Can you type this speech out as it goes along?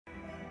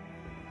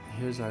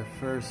here's our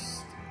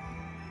first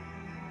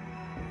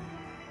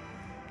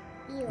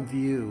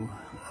view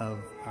of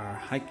our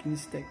hiking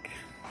stick.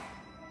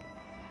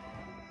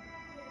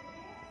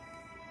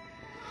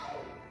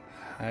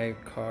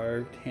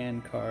 Hand-carved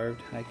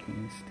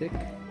hiking stick.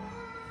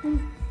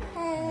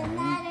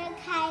 Another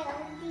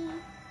coyote.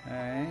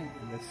 Alright,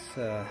 let's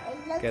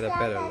get a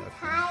better look.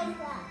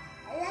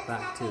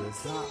 Back to the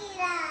top.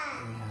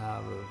 We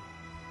have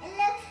It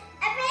looks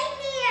a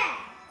reindeer.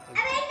 A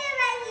reindeer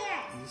right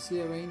here. you see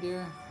a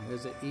reindeer?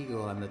 There's an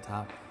eagle on the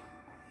top.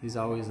 He's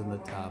always on the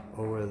top,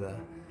 over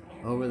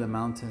the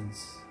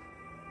mountains.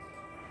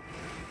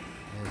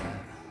 Look at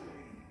that.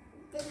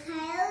 The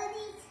coyote.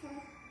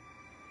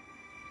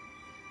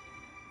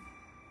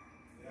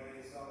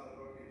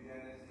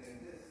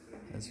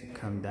 As we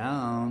come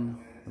down,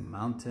 the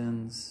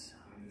mountains,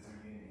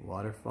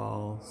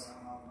 waterfalls,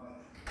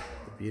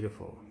 the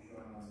beautiful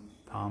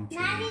palm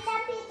trees.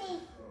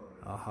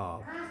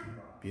 Oh,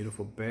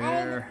 beautiful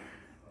bear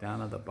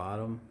down at the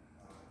bottom.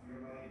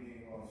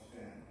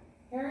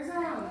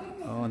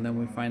 Oh, and then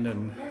we find a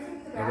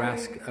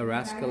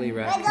rascally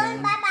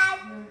raccoon.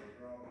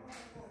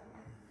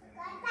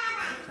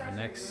 Our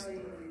next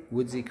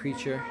woodsy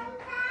creature.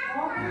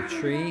 And a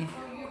tree,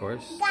 of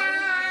course.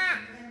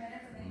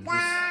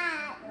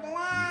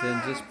 And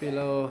then just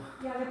below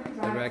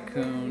the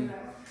raccoon,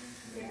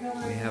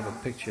 we have a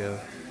picture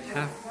of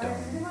Half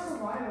Dome.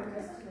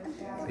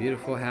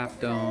 Beautiful Half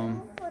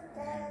Dome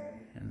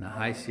in the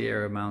High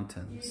Sierra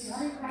Mountains,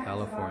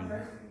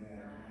 California.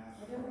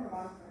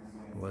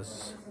 It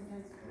was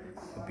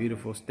a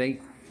beautiful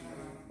state.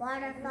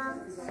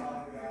 Waterfalls.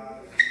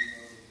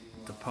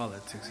 The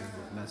politics is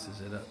what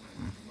messes it up.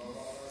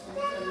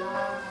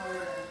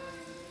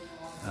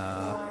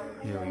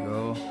 Here we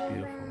go.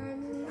 Beautiful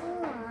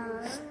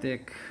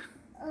stick.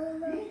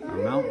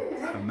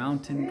 Our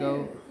mountain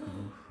goat.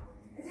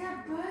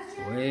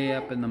 Way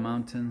up in the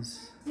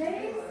mountains.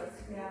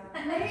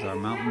 There's our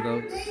mountain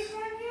goats.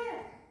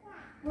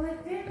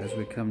 As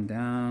we come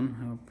down,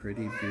 oh,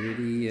 pretty blue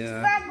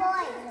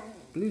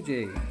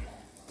jay.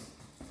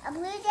 A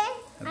blue jay?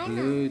 A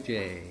blue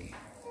jay.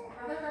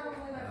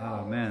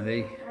 Oh man,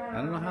 I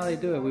don't know how they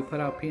do it. We put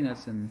out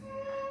peanuts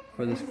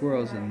for the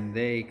squirrels and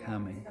they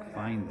come and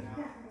find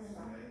them.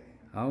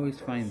 Always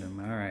find them.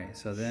 Alright,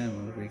 so then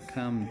when we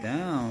come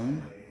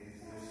down,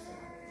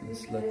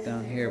 let's look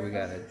down here. We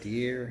got a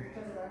deer.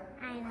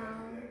 I know.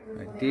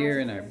 A deer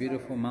in our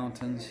beautiful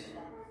mountains.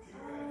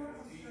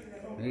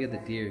 Look at the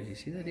deer. Do you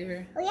see the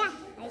deer? Oh yeah,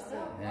 I see.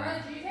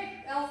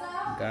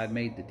 Yeah. God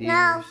made the deers.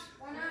 No.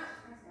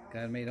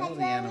 God made all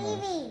the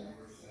animals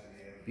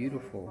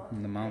beautiful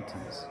in the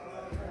mountains.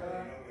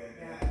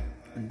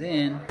 And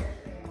then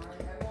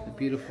the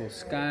beautiful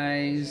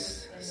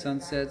skies,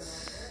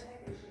 sunsets,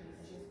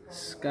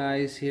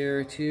 skies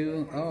here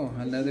too. Oh,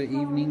 another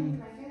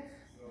evening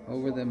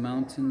over the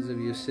mountains of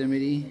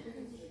Yosemite.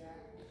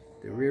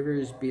 The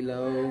rivers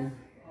below.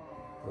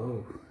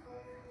 Oh.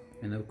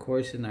 And of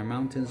course in our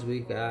mountains we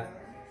got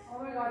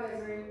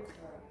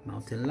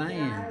mountain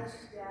lions.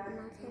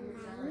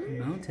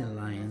 Mountain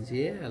lions,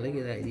 yeah, look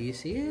at that. Do you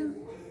see them?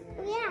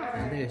 Yeah.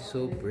 And they're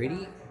so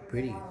pretty,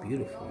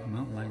 beautiful.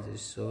 Mountain lions are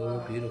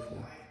so beautiful.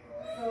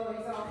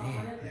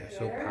 Man, they're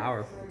so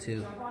powerful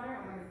too.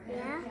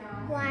 Yeah?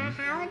 Why?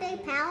 How are they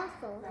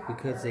powerful?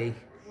 Because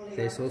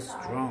they're so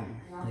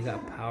strong. They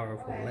got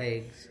powerful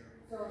legs.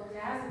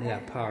 They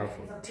got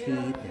powerful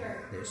teeth.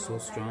 They're so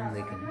strong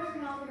they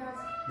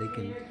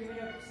can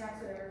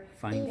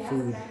find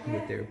food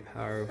with their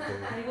powerful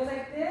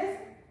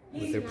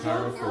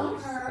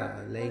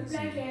legs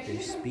and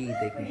their speed.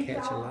 They can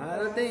catch a lot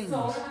of things.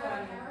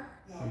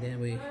 And then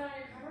we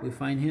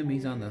find him.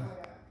 He's on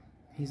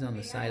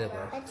the side of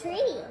a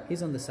tree.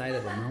 He's on the side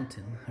of a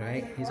mountain,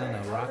 right? He's on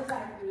a rock.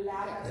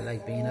 They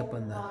like being up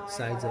on the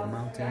sides of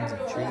mountains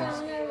and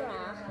trees.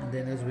 And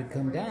then as we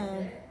come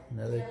down,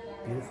 another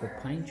beautiful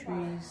pine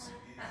trees.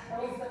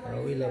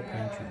 Oh, we love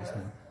pine trees,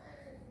 huh?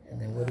 And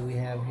then what do we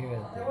have here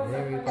at the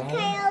very bottom? A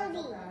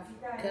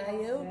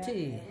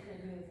coyote.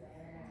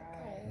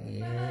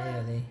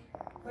 Coyote.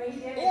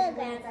 Yeah,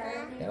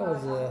 that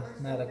was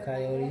not a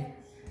coyote.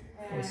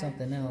 It was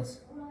something else.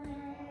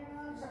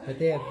 But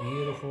they have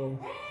beautiful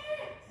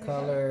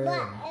color.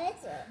 What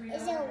is it?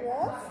 Is it a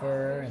wolf?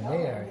 Fur, and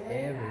they are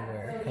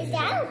everywhere. Is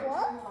that a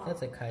wolf?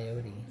 That's a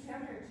coyote.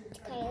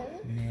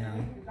 Coyote? Yeah.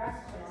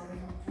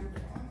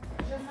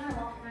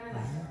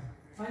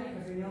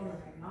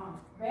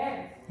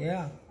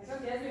 Yeah.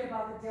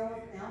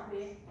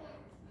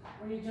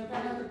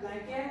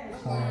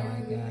 Oh my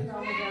God.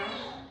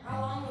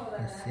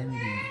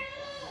 Yosemite.